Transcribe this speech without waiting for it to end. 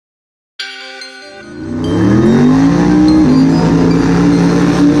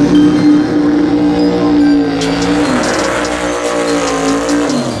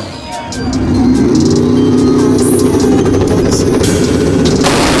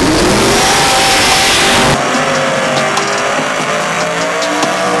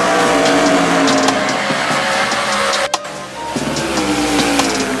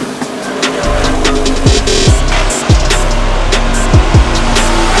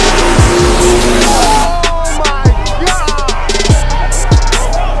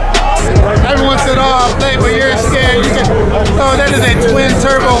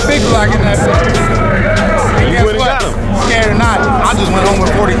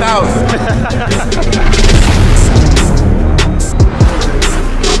You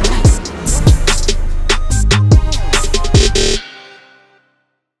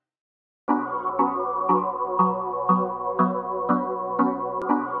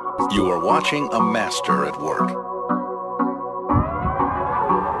are watching a master at work.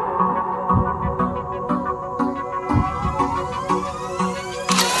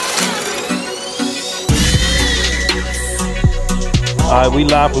 All right, we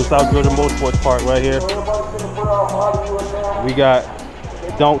live from South Georgia Motorsports Park right here. We got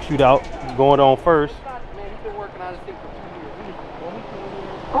Donk Shootout going on first.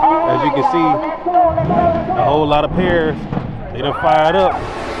 As you can see, a whole lot of pairs. They done fired up.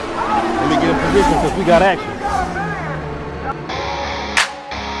 Let me get in position because we got action.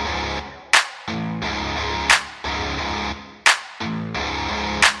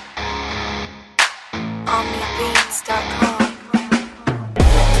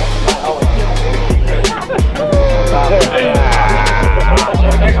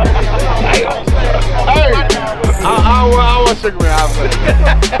 I want cigarette out for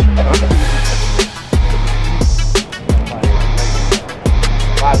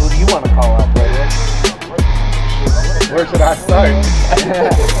Why, who do you want to call out, Playboy? Where should I start?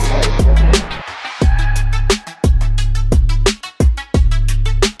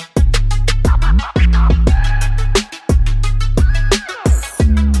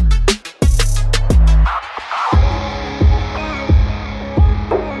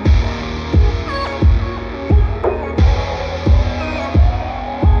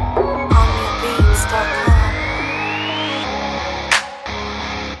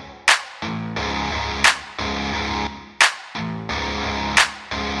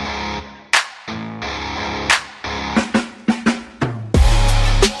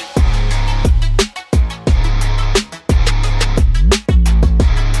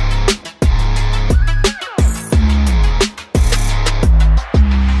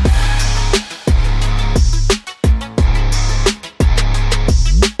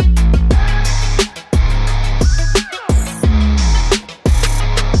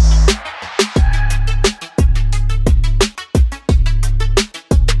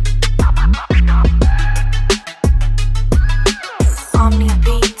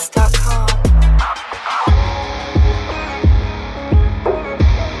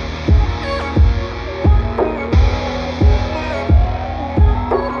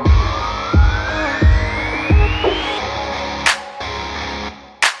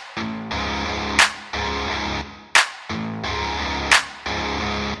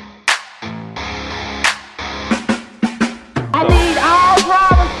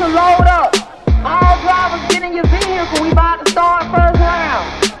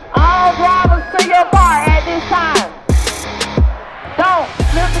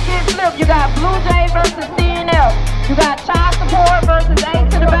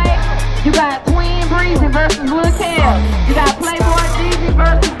 You got Playboy Geezy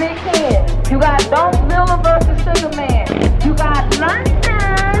versus Big Head. You got Donkzilla versus Sugar Man. You got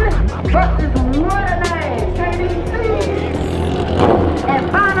Londyn versus Woodname, KDC. And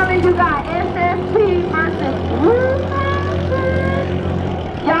finally, you got SSP versus BoostDoctor.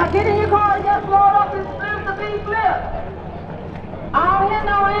 Y'all get in your car and just load up and flip the B-flip. I don't hear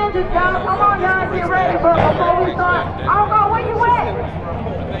no engines, y'all. Come on, y'all, get ready. But before we start, I don't know where you at.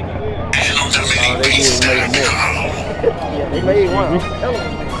 They made one.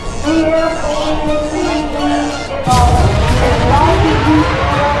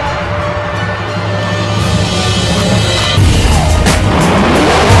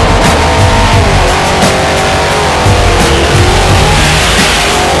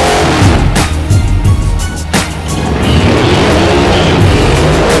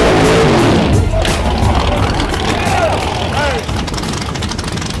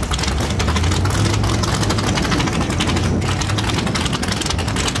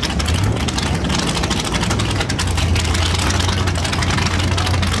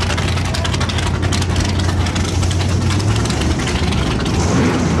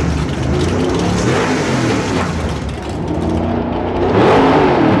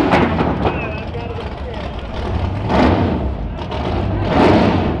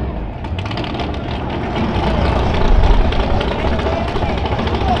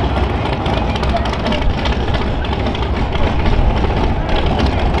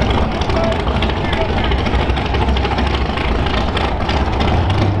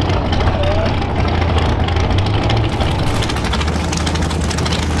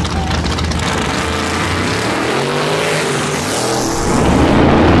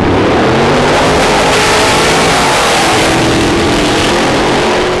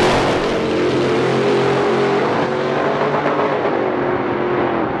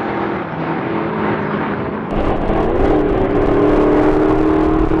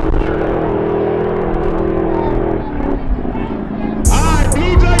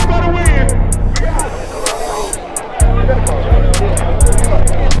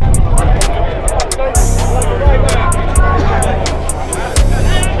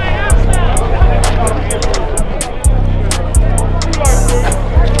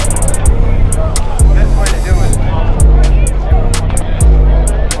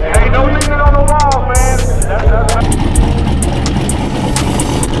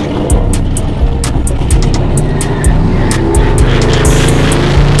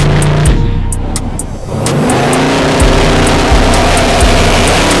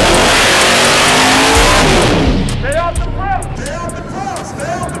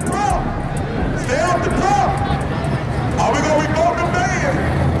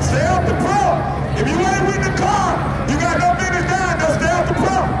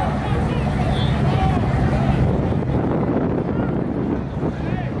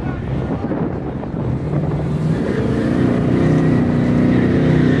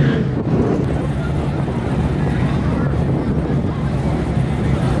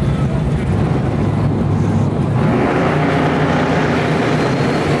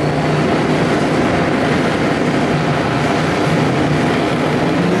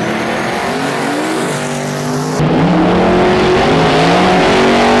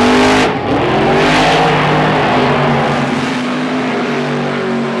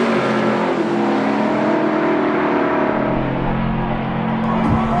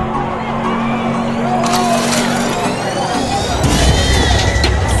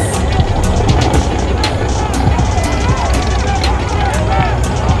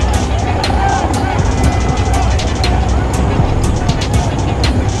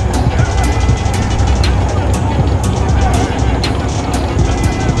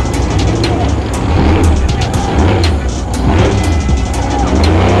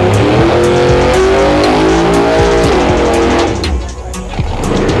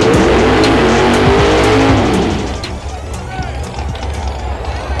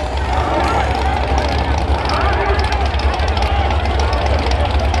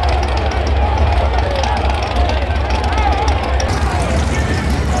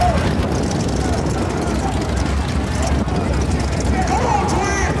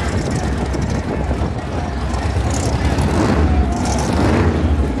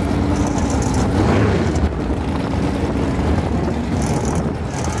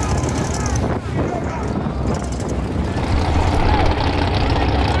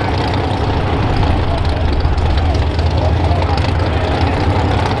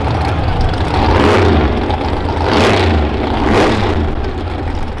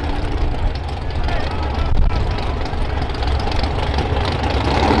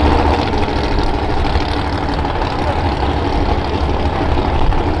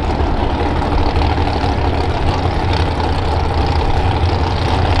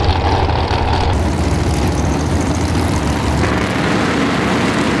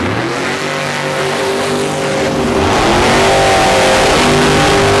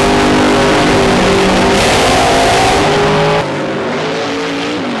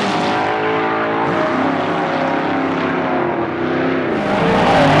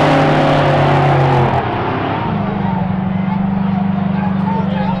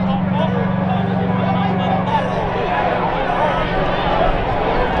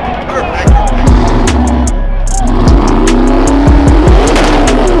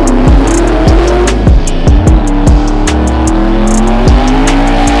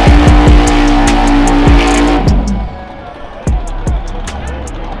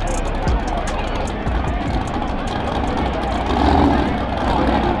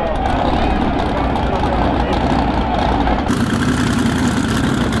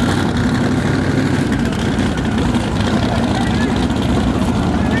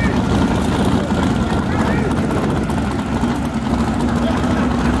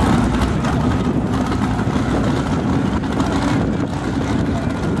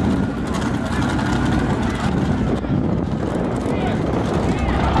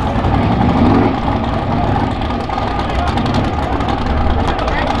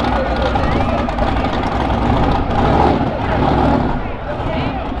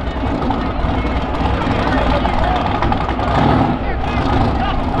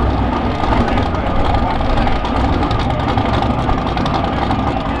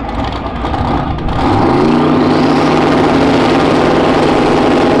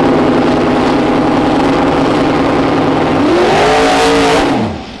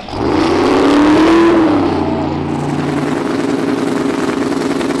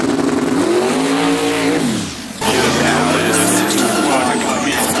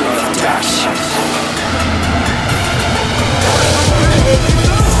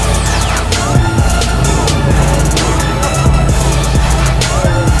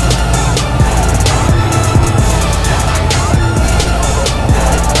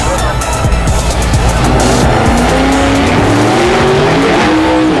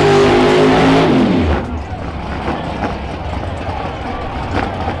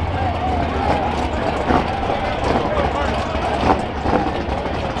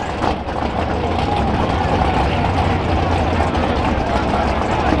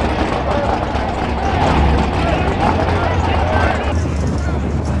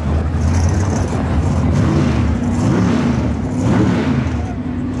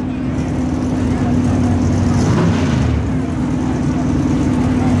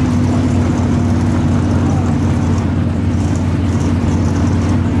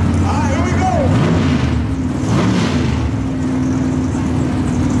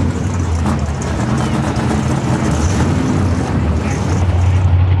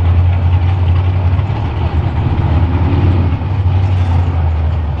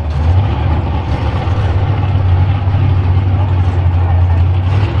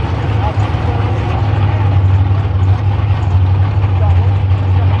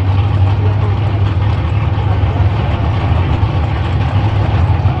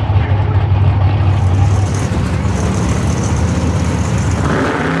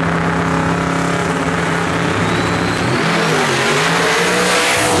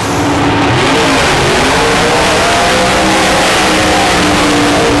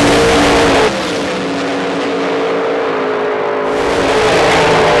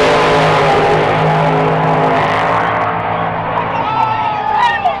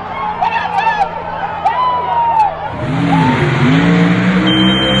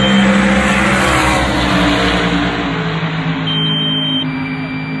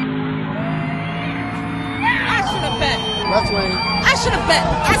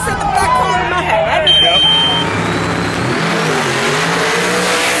 just see the black car in my head. I just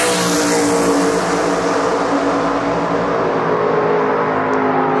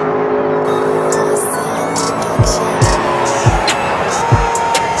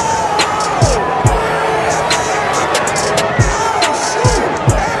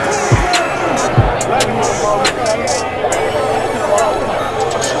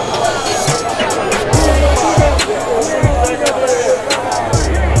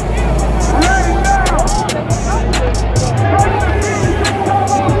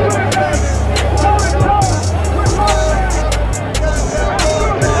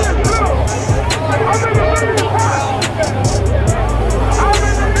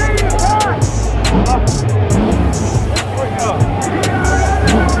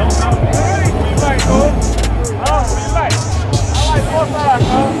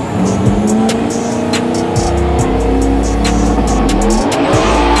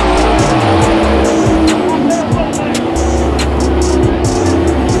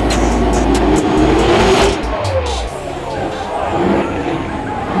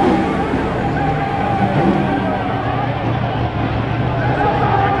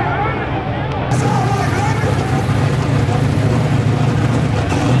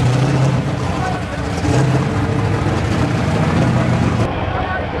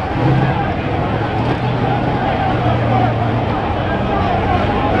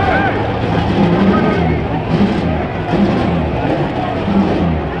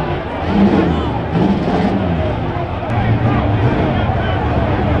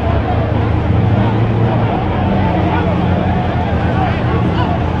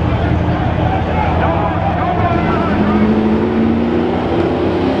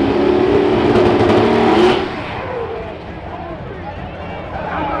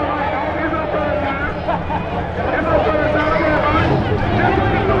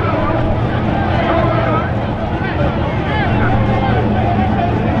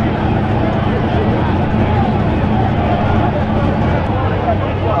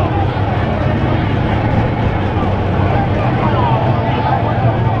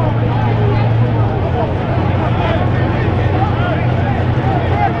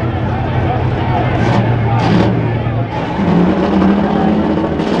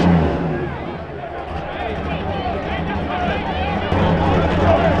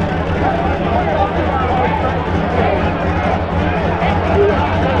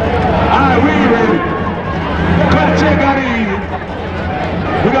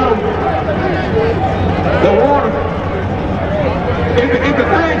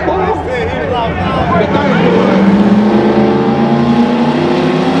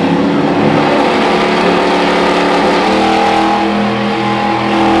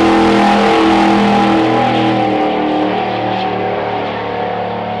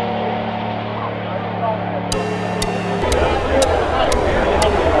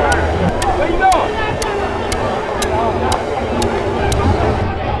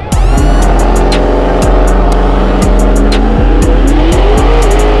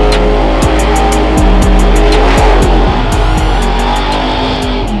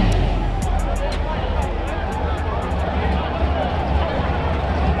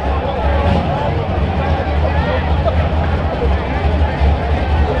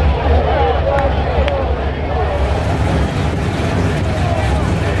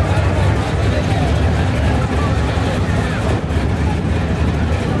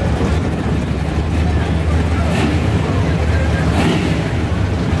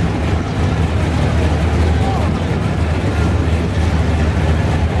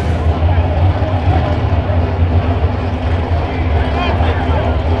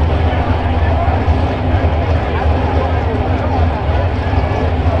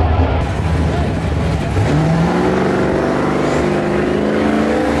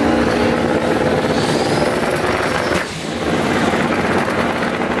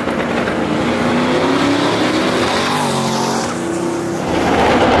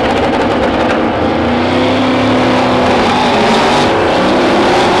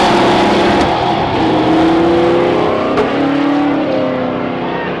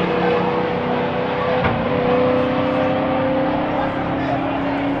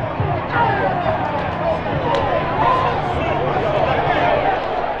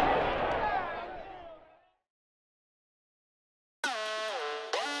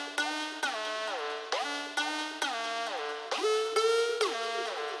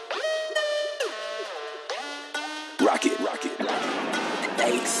Rock it, rock it.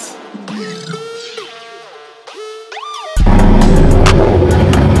 Thanks.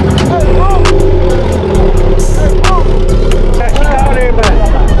 Check it out,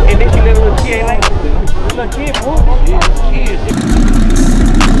 everybody.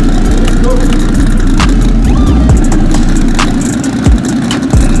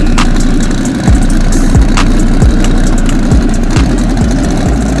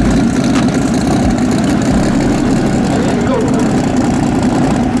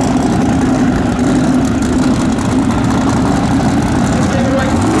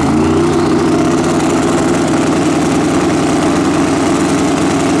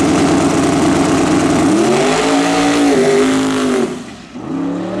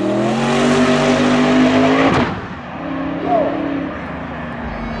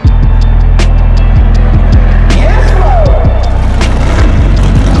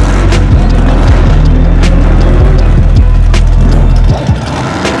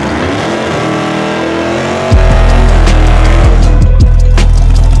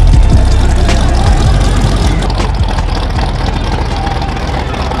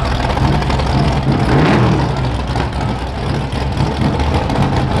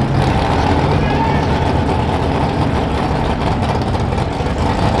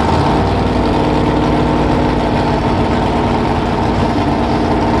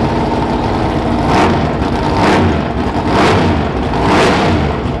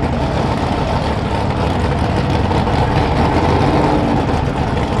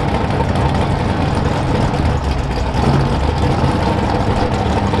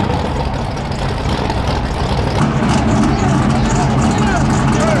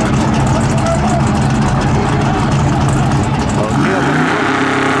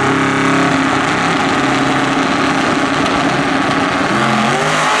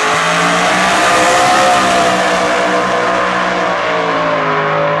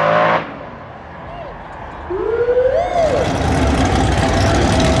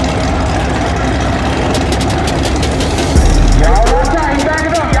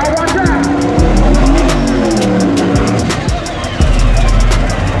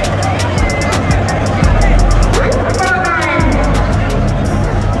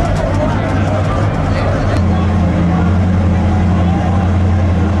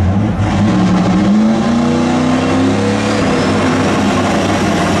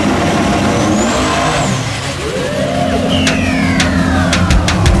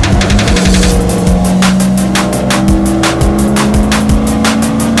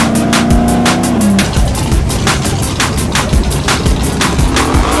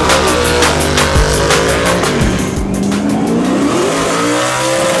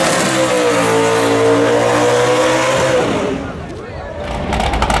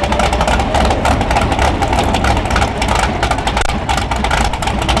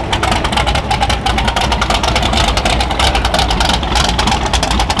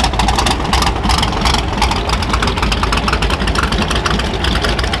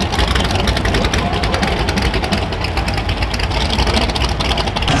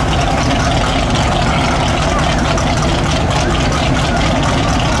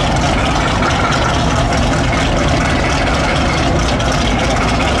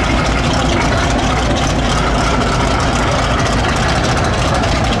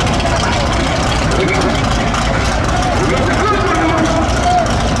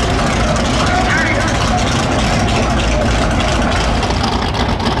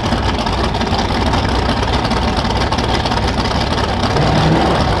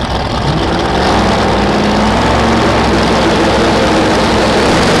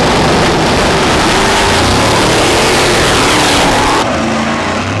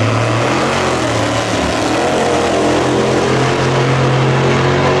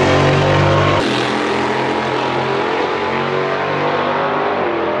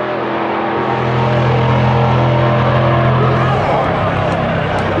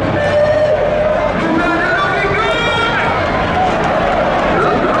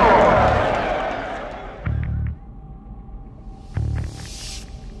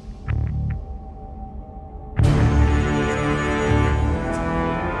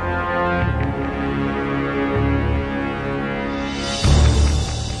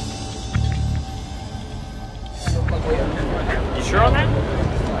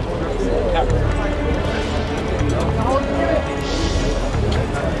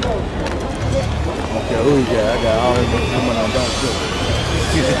 Oh yeah, I got all this money on Donkzilla.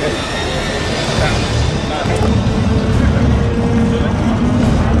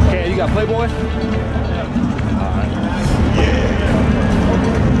 Okay, you got Playboy?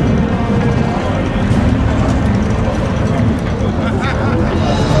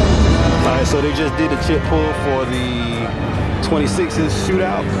 Alright, so they just did a chip pull for the 26s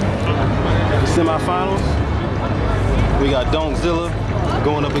shootout semifinals. We got Donkzilla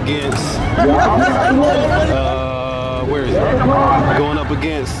going up against where is it? Going up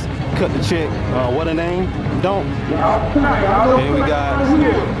against Cut the Check, what a name? Donk. And we got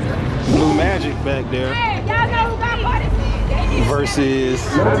Blue Magic back there versus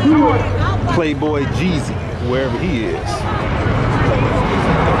Playboy Geezy, wherever he is.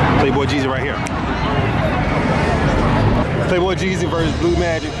 Playboy Geezy right here. Playboy Geezy versus Blue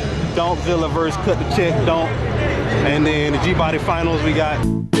Magic. Donkzilla versus Cut the Check, Donk. And then the G-Body finals, we got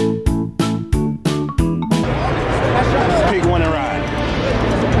pick one and ride.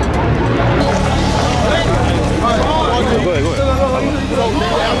 Go ahead, go ahead.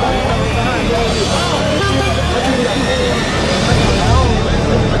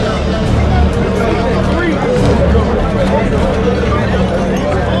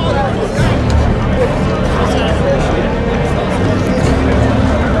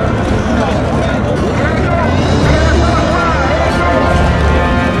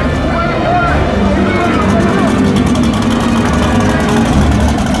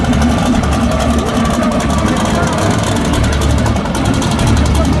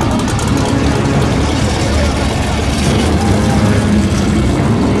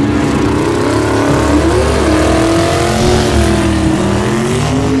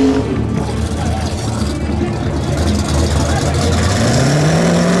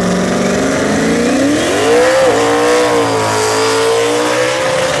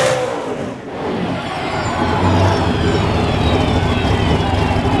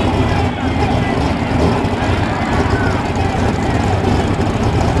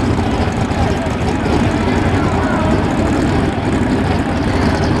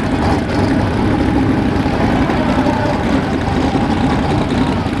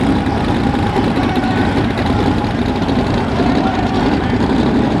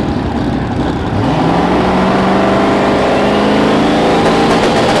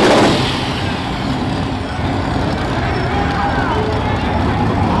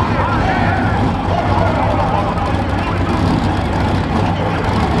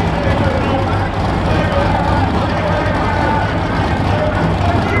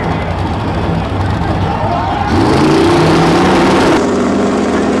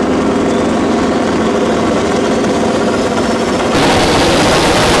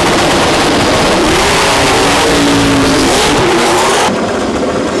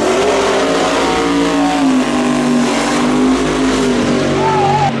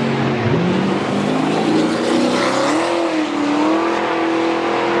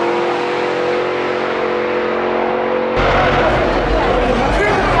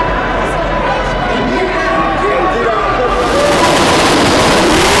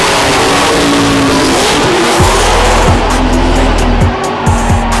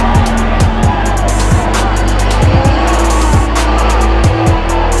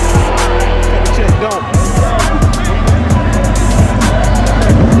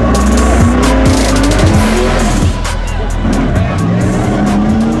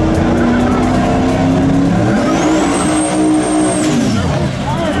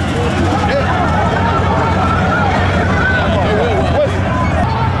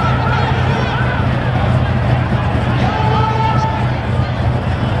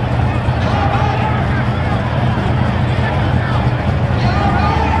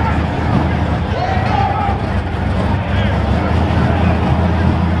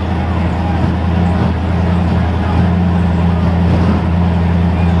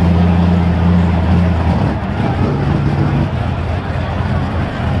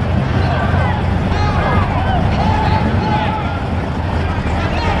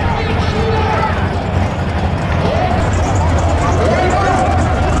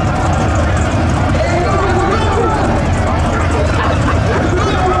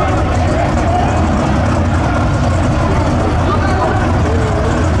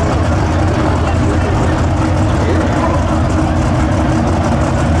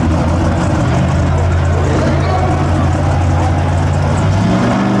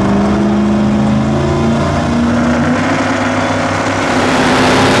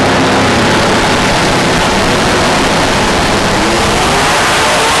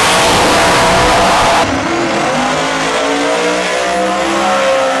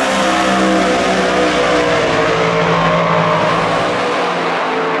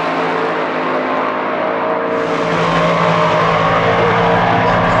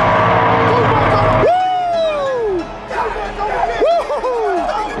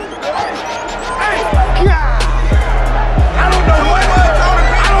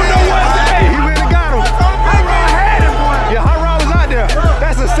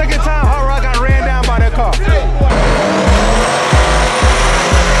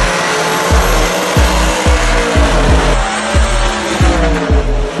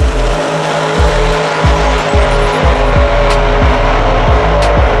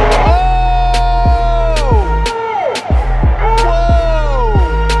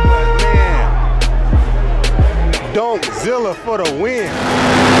 Donkzilla for the win.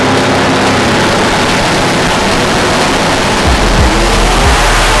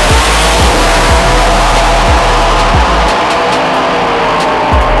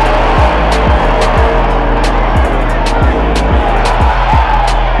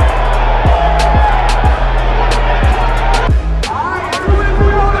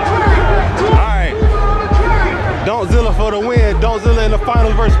 Donkzilla for the win. Donkzilla in the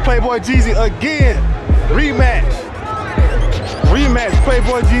finals versus Playboy Geezy again. Rematch. Rematch.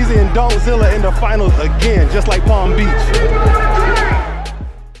 Playboy Geezy and Donkzilla in the finals again, just like Palm Beach.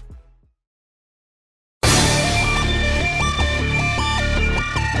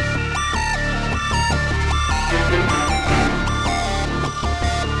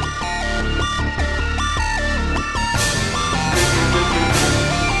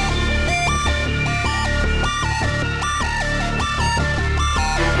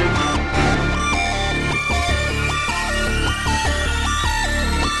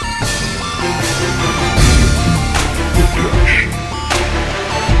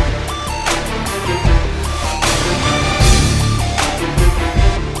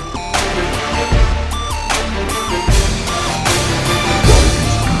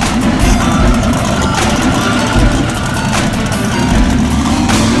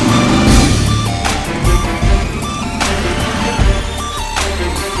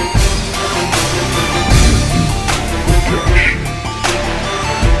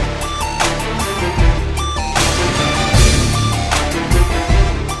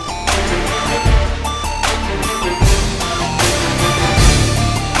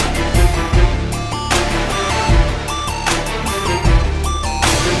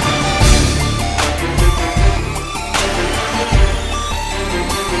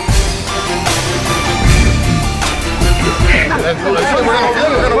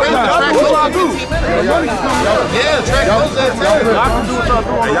 Yeah, track goes at 10.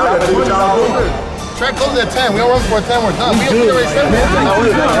 Track goes at 10. We don't run for a 10. We're done. We don't race 7.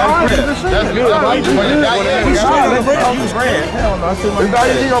 That's good. Ain't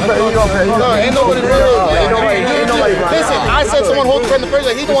nobody listen, I said someone hold the first.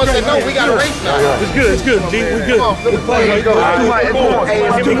 Like, he the one said no. We got to race now. It's good. It's good. G, we good.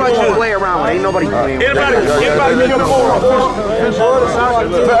 It's too much to play around. Ain't nobody playing. Anybody get your core.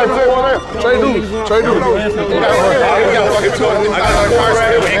 Trey dudes. We got fucking 2 of them. I got a car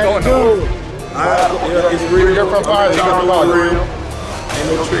set. We ain't going nowhere. It's real. You're from fire. Ain't no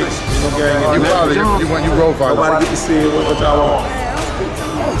tricks. No gang. You roll fire. Nobody get to see what y'all want.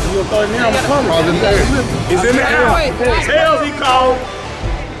 He's in the air. Tails he called.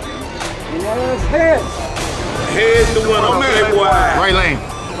 Heads. Heads the winner. Playboy. Right lane.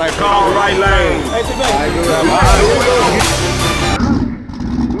 Call right lane.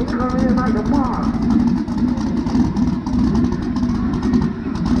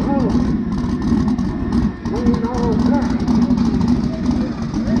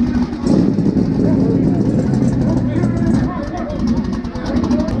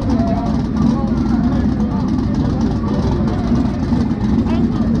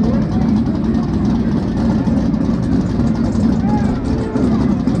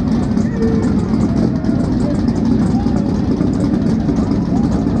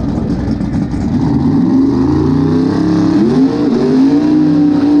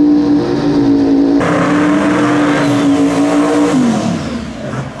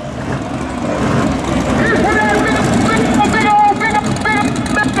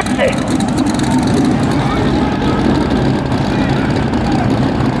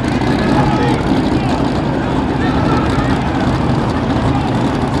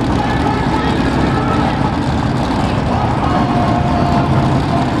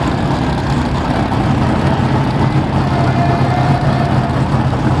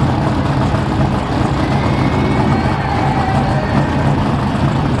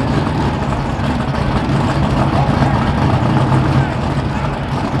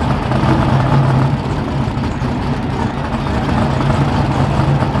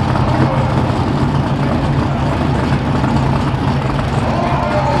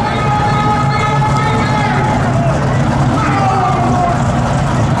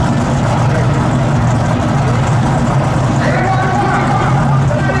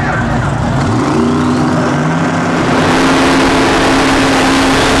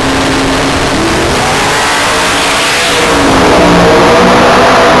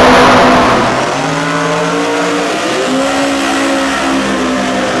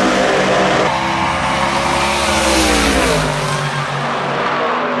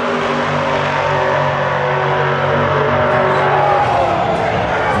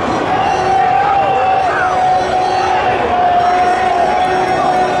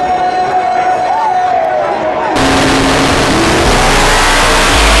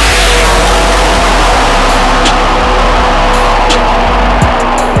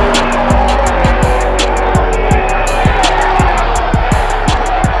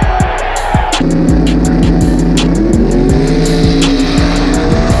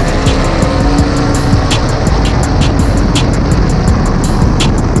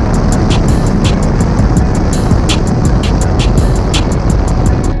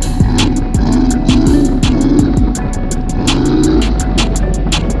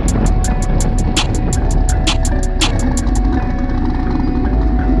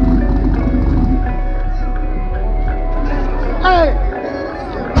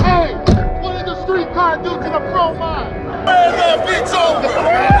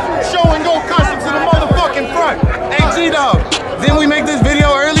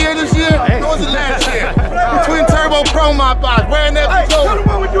 Popeyes, wearing that bitch over.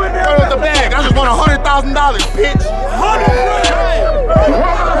 With the bag. I just won $100,000, bitch.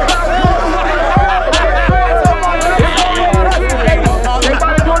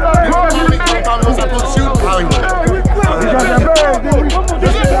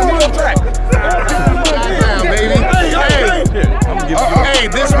 Hey,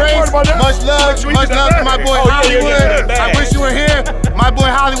 this race, much love to my boy Hollywood. I wish you were here. My boy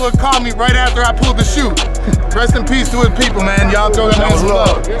Hollywood called me right after I pulled the chute. Rest in peace to his people, man. Y'all throw them some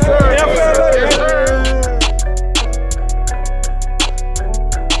love. You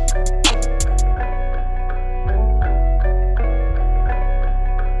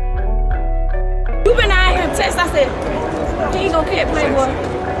been out here and text. I said, he ain't gonna catch Playboy.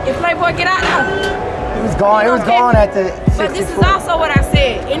 If Playboy get out now. It was gone. It was gone at the. But this is also what I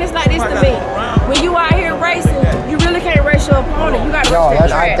said, and it's like this to me. When you out here racing, you really can't race your opponent. You gotta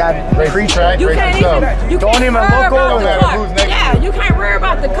race that track. You can't even. You don't even look over the car. Yeah, you can't worry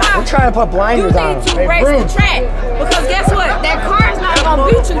about the car. I'm trying to put blinders on. You need to race the track because guess what? That car is not gonna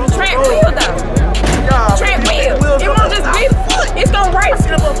beat you. The track will though. Track will. It won't just beat. It's gonna race.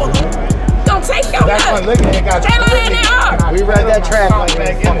 Don't take your nuts. We read that track like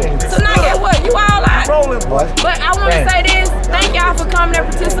that. So now guess what? You all out. But I want to say this. Thank y'all for coming and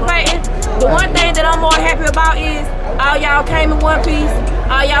participating. The one thing that I'm more happy about is all y'all came in one piece.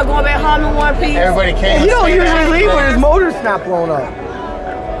 All y'all going back home in one piece. Everybody came. You don't usually leave when his motor's not blown up.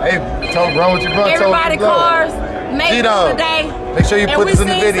 Hey, run with your brother. Everybody cars made it today. Make sure you put this in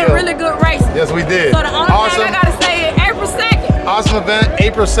the video. Some really good races. Yes, we did. So the only thing I gotta say is April 2nd. Awesome event,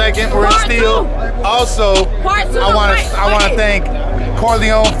 April 2nd. We're in Steel. Also, I want to thank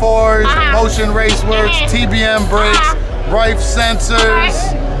Corleone Forge, Motion Raceworks, TBM Brakes, Rife Sensors,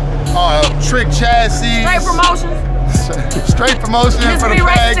 Trick Chassis. Straight promotions. Straight promotion for the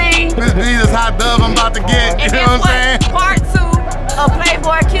bag. This be this hot dub I'm about to get. You know what I'm saying? Part 2 of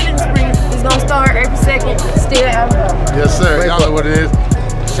Playboy Killing Spree is gonna start April 2nd. Still out. Yes, sir. Y'all know what it is.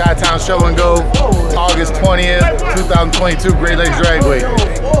 Chi-Town Show and Go, August 20th, 2022, Great Lakes Dragway.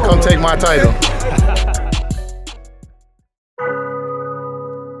 Come take my title.